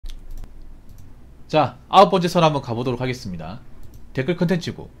자, 9번째 선 한번 가보도록 하겠습니다. 댓글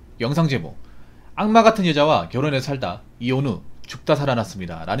컨텐츠고 영상 제목: 악마 같은 여자와 결혼해서 살다 이혼 후 죽다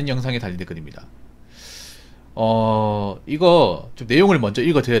살아났습니다 라는 영상에 달린 댓글입니다. 이거 좀 내용을 먼저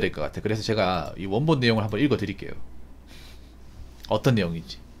읽어 드려야 될 것 같아요. 그래서 제가 이 원본 내용을 한번 읽어 드릴게요. 어떤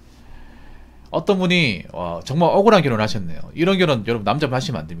내용인지. 어떤 분이 정말 억울한 결혼을 하셨네요. 이런 결혼 여러분 남자분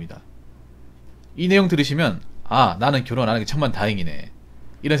하시면 안 됩니다. 이 내용 들으시면 아, 나는 결혼 안 하는 게 정말 다행이네,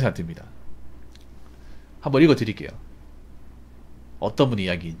 이런 생각 듭니다. 한번 읽어 드릴게요. 어떤 분의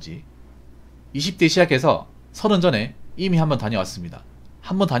이야기인지. 20대 시작해서 30 전에 이미 한번 다녀왔습니다.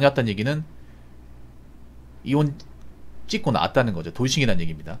 한번 다녀왔다는 얘기는 이혼 찍고 나왔다는 거죠. 돌싱이라는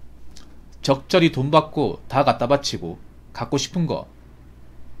얘기입니다. 적절히 돈 받고 다 갖다 바치고 갖고 싶은 거,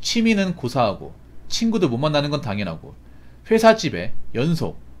 취미는 고사하고 친구들 못 만나는 건 당연하고 회사집에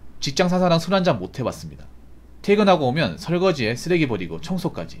연속 직장 상사랑 술 한잔 못 해봤습니다. 퇴근하고 오면 설거지에 쓰레기 버리고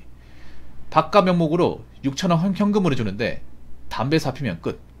청소까지. 밥값 명목으로 6,000원 현금으로 주는데 담배 사피면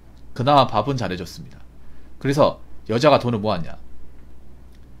끝. 그나마 밥은 잘해줬습니다. 그래서 여자가 돈을 모았냐?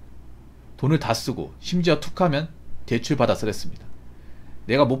 돈을 다 쓰고 심지어 툭하면 대출 받아 쓰랬습니다.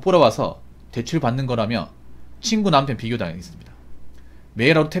 내가 못 보러 와서 대출 받는 거라며 친구 남편 비교당했습니다.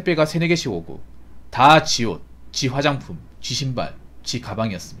 매일 하루 택배가 3, 4개씩 오고 다 지 옷, 지 화장품, 지 신발, 지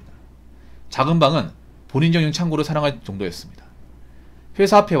가방이었습니다. 작은 방은 본인 전용 창고로 사용할 정도였습니다.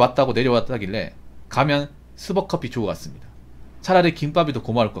 회사 앞에 왔다고 내려왔다길래 가면 스벅커피 주고 갔습니다. 차라리 김밥이 더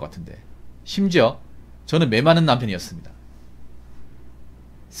고마울 것 같은데. 심지어 저는 매 많은 남편이었습니다.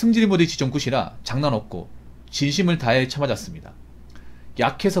 승질머리 지정굿이라 장난 없고 진심을 다해 쳐맞았습니다.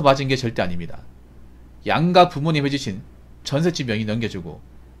 약해서 맞은 게 절대 아닙니다. 양가 부모님 해주신 전셋집 명의 넘겨주고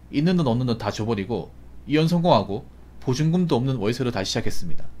있는 돈 없는 돈 다 줘버리고 이혼 성공하고 보증금도 없는 월세로 다시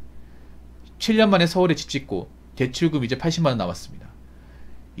시작했습니다. 7년 만에 서울에 집 짓고 대출금 이제 80만원 남았습니다.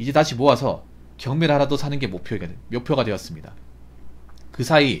 이제 다시 모아서 경매를 하나 더 사는 게 목표가 되었습니다. 그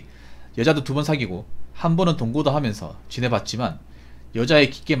사이 여자도 2번 사귀고 한 번은 동거도 하면서 지내봤지만 여자에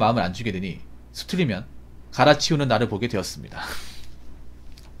깊게 마음을 안 주게 되니 수틀리면 갈아치우는 나를 보게 되었습니다.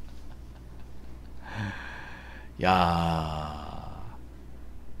 야,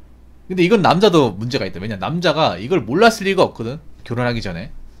 근데 이건 남자도 문제가 있다. 왜냐, 남자가 이걸 몰랐을 리가 없거든. 결혼하기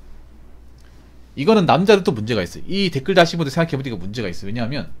전에. 이거는 남자도 문제가 있어요. 이 댓글 다신 분들 생각해보니까 문제가 있어요.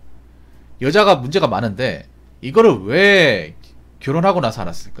 왜냐하면 여자가 문제가 많은데 이거를 왜 결혼하고 나서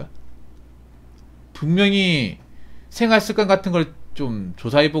알았을까? 분명히 생활 습관 같은 걸 좀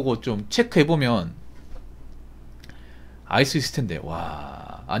조사해보고 좀 체크해보면 알 수 있을 텐데.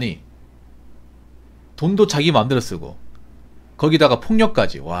 와, 아니 돈도 자기 마음대로 쓰고 거기다가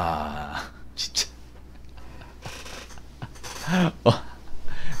폭력까지. 와, 진짜.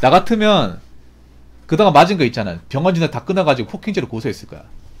 나 같으면 그동안 맞은 거 있잖아. 병원 진단 다 끊어가지고 폭행죄로 고소했을 거야.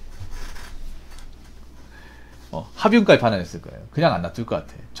 합의금까지 반환했을 거예요. 그냥 안 놔둘 것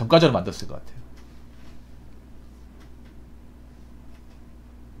같아. 전과자로 만들었을 것 같아요.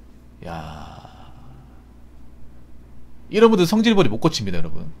 야, 이런 분들 성질머리 못 고칩니다,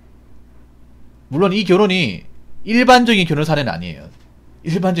 여러분. 물론 이 결혼이 일반적인 결혼 사례는 아니에요.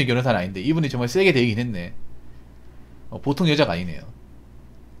 일반적인 결혼 사례는 아닌데 이분이 정말 세게 대긴 했네. 보통 여자가 아니네요.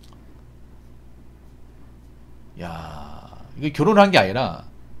 야, 이거 결혼한 게 아니라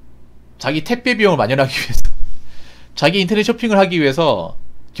자기 택배 비용을 마련하기 위해서, 자기 인터넷 쇼핑을 하기 위해서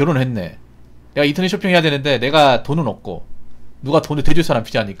결혼을 했네. 내가 인터넷 쇼핑해야 되는데 내가 돈은 없고 누가 돈을 대줄 사람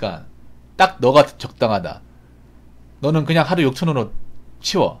필요하니까 딱 너가 적당하다. 너는 그냥 하루 6,000원으로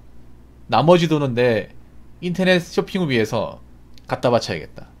치워. 나머지 돈은 내 인터넷 쇼핑을 위해서 갖다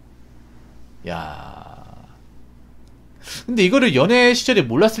바쳐야겠다. 야, 근데 이거를 연애 시절에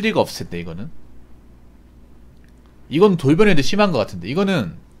몰랐을 리가 없을 텐데. 이건 돌변에도 심한 것 같은데.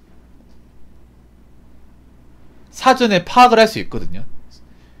 이거는 사전에 파악을 할 수 있거든요.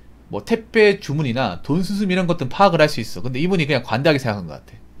 뭐 택배 주문이나 돈 수수료 이런 것들은 파악을 할 수 있어. 근데 이분이 그냥 관대하게 생각한 것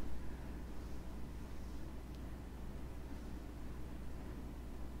같아.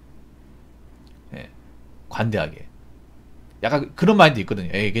 네, 관대하게. 약간 그런 마인드 있거든요.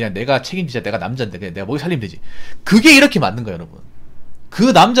 에이, 그냥 내가 책임지자. 내가 남자인데 그냥 내가 먹여 살리면 되지. 그게 이렇게 만든 거야, 여러분.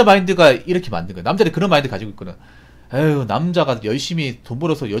 그 남자 마인드가 이렇게 만든 거야. 남자들이 그런 마인드 가지고 있거든. 에휴, 남자가 열심히 돈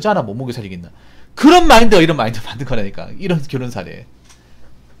벌어서 여자 하나 못 먹여 살리겠나. 그런 마인드가 이런 마인드 만든 거라니까. 이런 결혼 사례.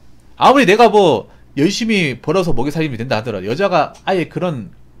 아무리 내가 뭐 열심히 벌어서 먹여 살리면 된다 하더라도 여자가 아예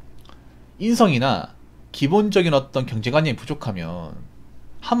그런 인성이나 기본적인 어떤 경제관념이 부족하면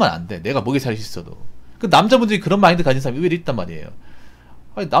하면 안 돼. 내가 먹여 살릴 수 있어도. 그 남자분들이 그런 마인드 가진 사람이 의외로 있단 말이에요.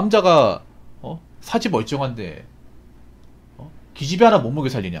 아니, 남자가 사지 멀쩡한데 기집애 하나 못 먹여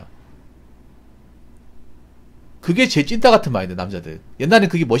살리냐. 그게 제 찐따 같은 마인드. 남자들 옛날엔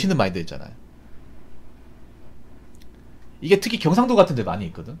그게 멋있는 마인드였잖아요. 이게 특히 경상도 같은 데 많이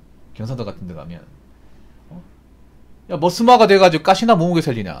있거든. 경상도 같은 데 가면 야, 뭐 스마가 돼가지고 가시나 모으게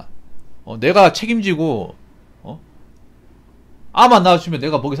살리냐. 내가 책임지고 암만 낳아주면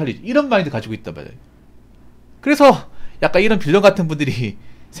내가 먹여 살리지. 이런 마인드 가지고 있단 말이야. 그래서 약간 이런 빌런 같은 분들이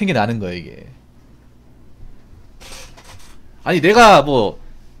생겨나는 거예요, 이게. 아니, 내가 뭐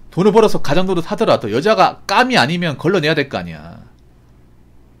돈을 벌어서 가정도로 하더라도 여자가 깜이 아니면 걸러내야 될 거 아니야.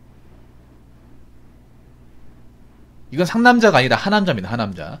 이건 상남자가 아니라 하남자입니다,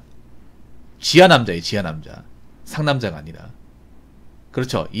 하남자. 지하남자예요, 지하남자. 상남자가 아니라.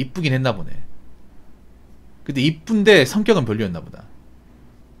 그렇죠. 이쁘긴 했나 보네. 근데 이쁜데 성격은 별로였나 보다.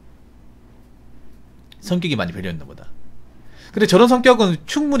 성격이 많이 별로였나 보다. 근데 저런 성격은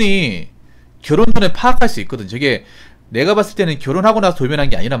충분히 결혼 전에 파악할 수 있거든. 저게 내가 봤을 때는 결혼하고 나서 돌변한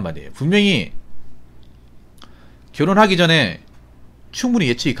게 아니란 말이에요. 분명히 결혼하기 전에 충분히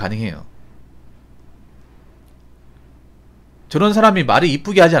예측이 가능해요. 저런 사람이 말을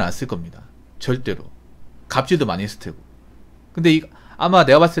이쁘게 하지 않았을 겁니다. 절대로. 갑질도 많이 했을 테고. 근데 아마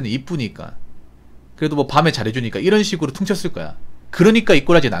내가 봤을 때는 이쁘니까, 그래도 뭐 밤에 잘해주니까 이런 식으로 퉁쳤을 거야. 그러니까 이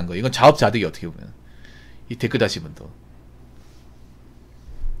꼴하지 난 거야. 이건 자업자득이 어떻게 보면. 이 댓글 다신 분도.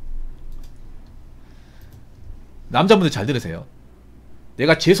 남자분들 잘 들으세요.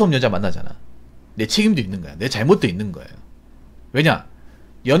 내가 재수없는 여자 만나잖아. 내 책임도 있는 거야. 내 잘못도 있는 거예요. 왜냐?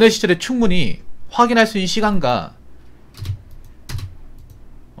 연애 시절에 충분히 확인할 수 있는 시간과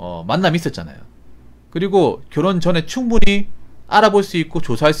만남이 있었잖아요. 그리고 결혼 전에 충분히 알아볼 수 있고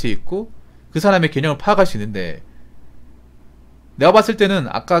조사할 수 있고 그 사람의 개념을 파악할 수 있는데, 내가 봤을 때는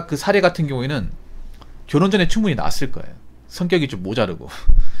아까 그 사례 같은 경우에는 결혼 전에 충분히 나왔을 거예요. 성격이 좀 모자르고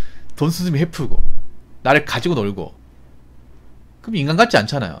돈 쓰음이 헤프고 나를 가지고 놀고. 그럼 인간 같지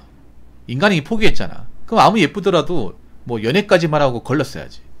않잖아요. 인간이 포기했잖아. 그럼 아무리 예쁘더라도 뭐 연애까지만 하고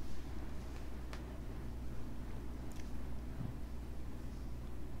걸렀어야지.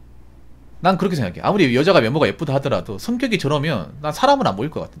 난 그렇게 생각해. 아무리 여자가 외모가 예쁘다 하더라도 성격이 저러면 난 사람은 안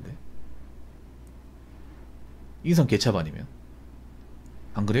보일 것 같은데. 인성 개차반이면.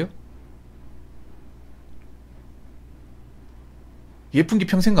 안 그래요? 예쁜 게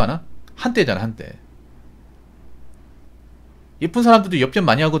평생 가나? 한때잖아, 한때. 예쁜 사람들도 엽전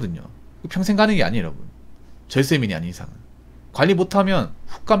많이 하거든요. 평생 가는 게 아니에요, 여러분. 절세민이 아닌 이상은. 관리 못하면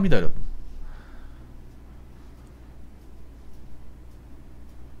훅 갑니다, 여러분.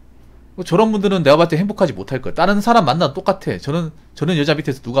 저런 분들은 내가 봤을 때 행복하지 못할 거야. 다른 사람 만나도 똑같아. 저는 여자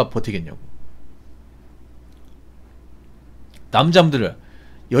밑에서 누가 버티겠냐고. 남자분들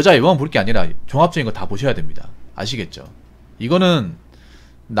여자 외모만 볼 게 아니라 종합적인 거 다 보셔야 됩니다. 아시겠죠? 이거는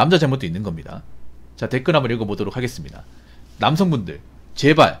남자 잘못도 있는 겁니다. 자, 댓글 한번 읽어보도록 하겠습니다. 남성분들,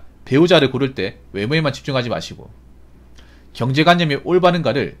 제발 배우자를 고를 때 외모에만 집중하지 마시고 경제관념이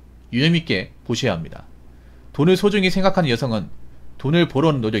올바른가를 유념있게 보셔야 합니다. 돈을 소중히 생각하는 여성은 돈을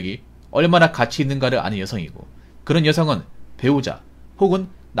벌어오는 노력이 얼마나 가치 있는가를 아는 여성이고, 그런 여성은 배우자 혹은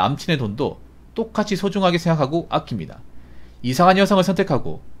남친의 돈도 똑같이 소중하게 생각하고 아낍니다. 이상한 여성을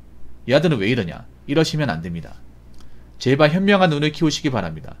선택하고 여자들은 왜 이러냐, 이러시면 안됩니다. 제발 현명한 눈을 키우시기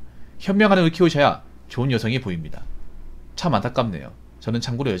바랍니다. 현명한 눈을 키우셔야 좋은 여성이 보입니다. 참 안타깝네요. 저는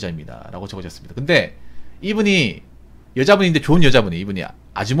참고로 여자입니다. 라고 적어졌습니다. 근데 이분이 여자분인데 좋은 여자분이, 이분이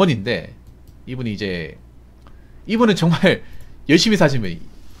아주머니인데, 이분은 정말 열심히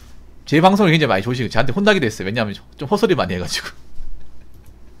사시면 제 방송을 굉장히 많이 좋으시고 저한테 혼나기도 했어요. 왜냐하면 좀 헛소리 많이 해가지고.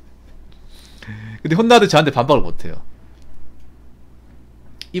 근데 혼나도 저한테 반박을 못해요.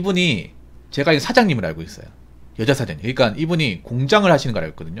 이분이 제가 사장님을 알고 있어요. 여자 사장님. 그러니까 이분이 공장을 하시는 걸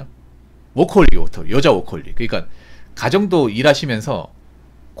알고 있거든요. 워커홀릭, 여자 워커홀릭. 그러니까 가정도 일하시면서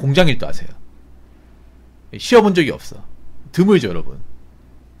공장 일도 하세요. 쉬어본 적이 없어. 드물죠, 여러분.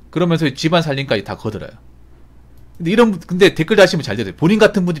 그러면서 집안 살림까지 다 거들어요. 근데 댓글 다시면 잘 되세요. 본인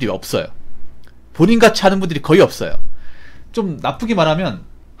같은 분들이 없어요. 본인같이 하는 분들이 거의 없어요. 좀 나쁘게 말하면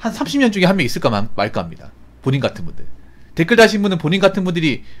한 30년 중에 한 명 있을까 말까 합니다. 본인 같은 분들. 댓글 다신 분은 본인 같은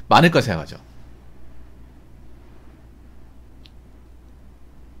분들이 많을 까 생각하죠.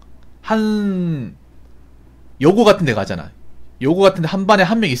 한 요고 같은 데 가잖아. 요거 같은 데 한 반에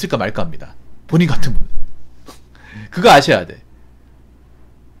한 명 있을까 말까 합니다. 본인 같은 분은. 그거 아셔야 돼.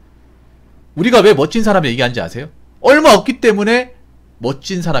 우리가 왜 멋진 사람을 얘기하는지 아세요? 얼마 없기 때문에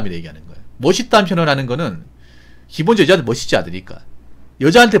멋진 사람이라 얘기하는 거예요. 멋있다는 표현을 하는 거는 기본적으로 여자한테 멋있지 않으니까.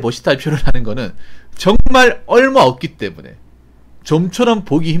 여자한테 멋있다는 표현을 하는 거는 정말 얼마 없기 때문에, 좀처럼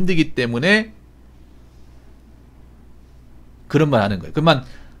보기 힘들기 때문에 그런 말 하는 거예요. 그러면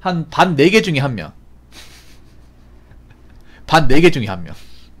한 반 4개 중에 한 명. 반 4개 중에 한 명.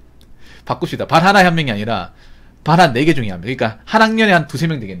 바꿉시다. 반 하나에 한 명이 아니라 반 한 4개 중에 한 명. 그러니까 한 학년에 한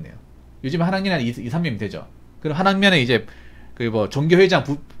 2-3명 되겠네요. 요즘 한 학년에 한 2-3명 되죠. 그럼 한 학년에 이제 그 뭐 종교회장,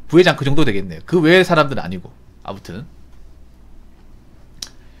 부회장 그 정도 되겠네요. 그 외의 사람들은 아니고. 아무튼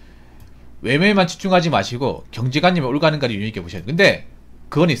외모에만 집중하지 마시고 경제관념에 올가는가를 유의있게 보셔야 돼요. 근데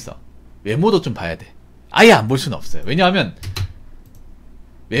그건 있어. 외모도 좀 봐야 돼. 아예 안 볼 수는 없어요. 왜냐하면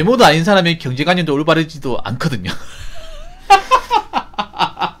외모도 아닌 사람이 경제관념도 올바르지도 않거든요.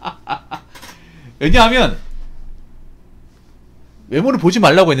 왜냐하면 외모를 보지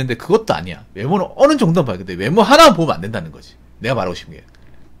말라고 했는데 그것도 아니야. 외모는 어느 정도는 봐야 돼. 근데 외모 하나만 보면 안 된다는 거지. 내가 말하고 싶은 게.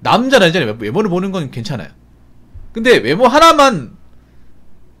 남자나 여자나 외모를 보는 건 괜찮아요. 근데 외모 하나만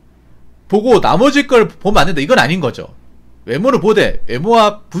보고 나머지 걸 보면 안 된다. 이건 아닌 거죠. 외모를 보되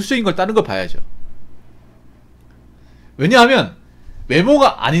외모와 부수적인 걸 다른 걸 봐야죠. 왜냐하면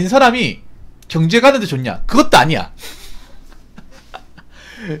외모가 아닌 사람이 경제 가는데 좋냐? 그것도 아니야.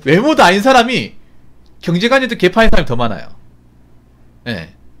 외모도 아닌 사람이 경제 가는데 개판인 사람이 더 많아요. 예.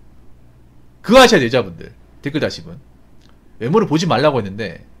 네. 그거 하셔야 돼요, 여자분들. 댓글 다신 분. 외모를 보지 말라고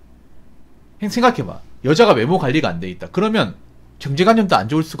했는데 생각해봐. 여자가 외모 관리가 안 돼 있다. 그러면 경제관념도 안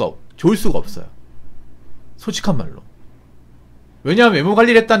좋을 수가 없어요. 솔직한 말로. 왜냐하면 외모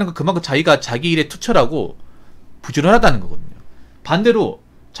관리를 했다는 건 그만큼 자기가 자기 일에 투철하고 부지런하다는 거거든요. 반대로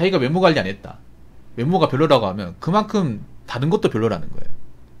자기가 외모 관리 안 했다. 외모가 별로라고 하면 그만큼 다른 것도 별로라는 거예요.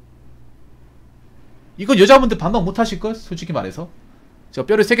 이건 여자분들 반박 못 하실걸? 솔직히 말해서. 제가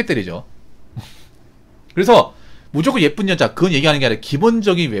뼈를 세게 때리죠. 그래서 무조건 예쁜 여자, 그건 얘기하는 게 아니라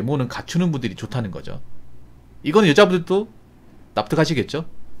기본적인 외모는 갖추는 분들이 좋다는 거죠. 이건 여자분들도 납득하시겠죠?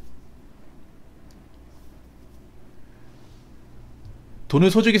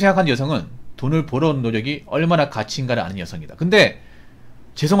 돈을 소중히 생각하는 여성은 돈을 벌어오는 노력이 얼마나 가치인가를 아는 여성이다. 근데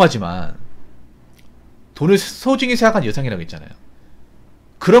죄송하지만 돈을 소중히 생각하는 여성이라고 했잖아요.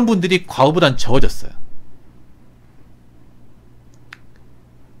 그런 분들이 과거보단 적어졌어요.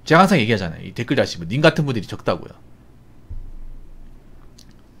 제가 항상 얘기하잖아요. 이 댓글 다시면 님 같은 분들이 적다고요.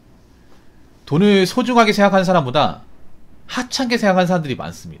 돈을 소중하게 생각하는 사람보다 하찮게 생각하는 사람들이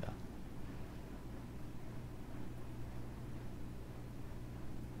많습니다.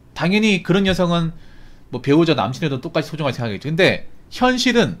 당연히 그런 여성은 뭐 배우자 남친에도 똑같이 소중하게 생각하겠죠. 근데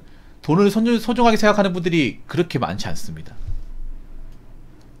현실은 돈을 소중하게 생각하는 분들이 그렇게 많지 않습니다.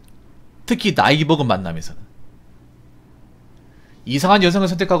 특히 나이 먹은 만남에서는. 이상한 여성을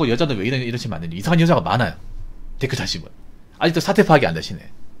선택하고 여자는 왜 이러시면 안 되니? 이상한 여자가 많아요. 댓글 다시면 아직도 사태 파악이 안 되시네.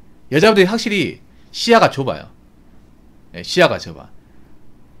 여자분들이 확실히 시야가 좁아요. 네, 시야가 좁아.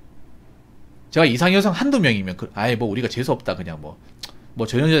 제가 이상한 여성 한두 명이면 아예 뭐 우리가 재수없다 그냥 뭐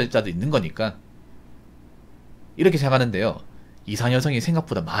저런 여자도 있는 거니까 이렇게 생각하는데요. 이상한 여성이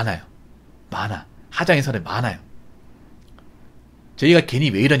생각보다 많아요. 많아. 하장인 사람이 많아요. 저희가 괜히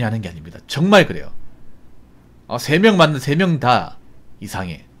왜 이러냐 하는 게 아닙니다. 정말 그래요. 3명 맞는 3명 다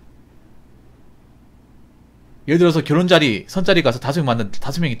이상해. 예를 들어서 결혼자리, 선자리 가서 5명 맞는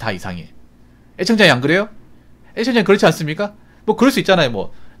 5명이 다 이상해. 애청자이 안 그래요? 애청자이 그렇지 않습니까? 뭐 그럴 수 있잖아요.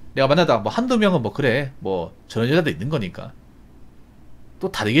 뭐 내가 만나다 뭐 한두 명은 뭐 그래 뭐 저런 여자도 있는 거니까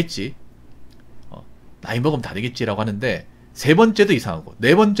또 다르겠지. 나이 먹으면 다르겠지라고 하는데 3번째도 이상하고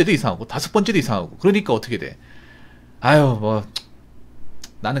 4번째도 이상하고 5번째도 이상하고 그러니까 어떻게 돼? 아유 뭐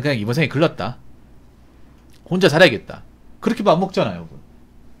나는 그냥 이번 생에 글렀다. 혼자 살아야겠다. 그렇게 밥 먹잖아요. 여러분.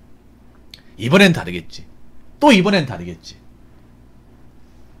 이번엔 다르겠지. 또 이번엔 다르겠지.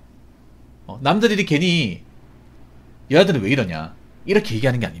 남들이 괜히 여자들은 왜 이러냐 이렇게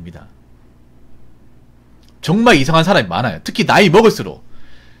얘기하는 게 아닙니다. 정말 이상한 사람이 많아요. 특히 나이 먹을수록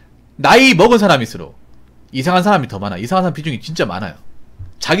나이 먹은 사람일수록 이상한 사람이 더 많아. 이상한 사람 비중이 진짜 많아요.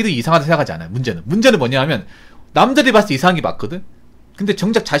 자기도 이상하다 생각하지 않아요. 문제는 뭐냐 하면 남들이 봤을 때 이상한 게 맞거든. 근데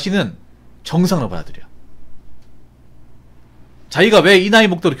정작 자신은 정상으로 받아들여. 자기가 왜 이 나이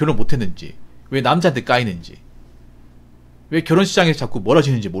먹도록 결혼 못했는지, 왜 남자한테 까이는지, 왜 결혼시장에서 자꾸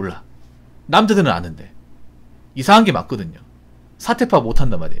멀어지는지 몰라. 남자들은 아는데 이상한 게 맞거든요. 사태파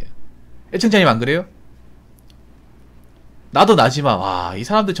못한단 말이에요. 애청자님 안 그래요? 나도 나지만 와 이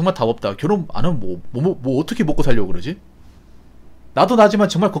사람들 정말 답 없다. 결혼 안 하면 뭐 어떻게 먹고 살려고 그러지? 나도 나지만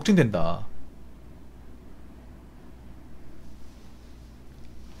정말 걱정된다.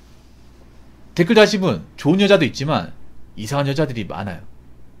 댓글 다신 분 좋은 여자도 있지만 이상한 여자들이 많아요.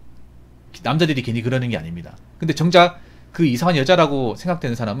 남자들이 괜히 그러는 게 아닙니다. 근데 정작 그 이상한 여자라고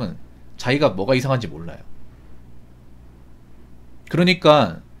생각되는 사람은 자기가 뭐가 이상한지 몰라요.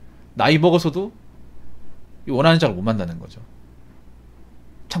 그러니까 나이 먹어서도 원하는 자를 못 만나는 거죠.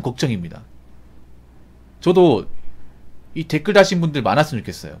 참 걱정입니다. 저도 이 댓글 다신 분들 많았으면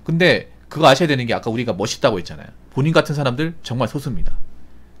좋겠어요. 근데 그거 아셔야 되는 게 아까 우리가 멋있다고 했잖아요. 본인 같은 사람들 정말 소수입니다.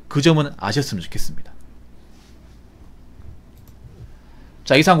 그 점은 아셨으면 좋겠습니다.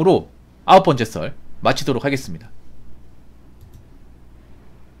 자, 이상으로 9번째 썰 마치도록 하겠습니다.